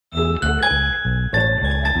Hi,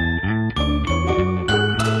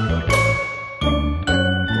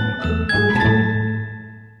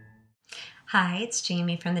 it's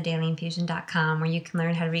Jamie from thedailyinfusion.com, where you can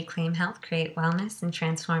learn how to reclaim health, create wellness, and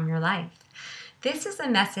transform your life. This is a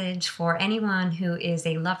message for anyone who is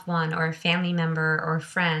a loved one or a family member or a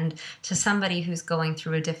friend to somebody who's going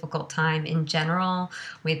through a difficult time in general,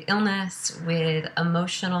 with illness, with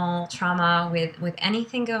emotional trauma, with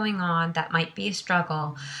anything going on that might be a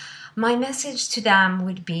struggle. My message to them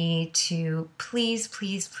would be to please,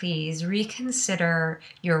 please, please reconsider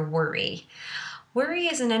your worry. Worry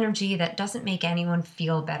is an energy that doesn't make anyone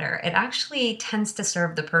feel better. It actually tends to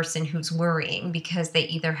serve the person who's worrying because they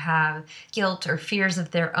either have guilt or fears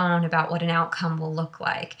of their own about what an outcome will look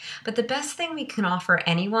like. But the best thing we can offer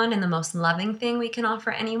anyone, and the most loving thing we can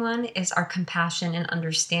offer anyone, is our compassion and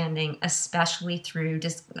understanding, especially through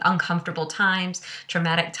uncomfortable times,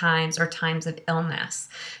 traumatic times, or times of illness.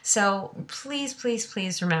 So please, please,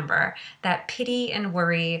 please remember that pity and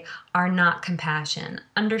worry are not compassion.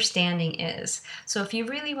 Understanding is. So if you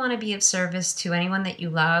really want to be of service to anyone that you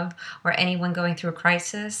love or anyone going through a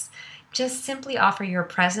crisis, just simply offer your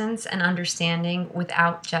presence and understanding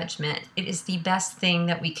without judgment. It is the best thing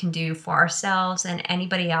that we can do for ourselves and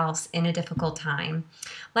anybody else in a difficult time.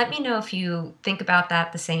 Let me know if you think about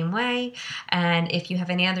that the same way, and if you have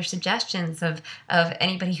any other suggestions of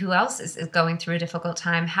anybody who else is going through a difficult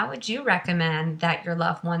time. How would you recommend that your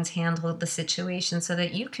loved ones handle the situation so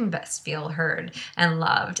that you can best feel heard and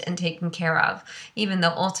loved and taken care of? Even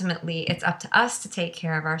though ultimately it's up to us to take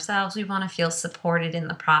care of ourselves, we want to feel supported in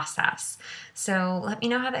the process. So let me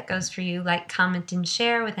know how that goes for you. Like, comment, and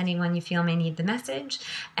share with anyone you feel may need the message.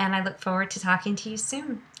 And I look forward to talking to you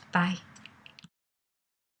soon. Bye.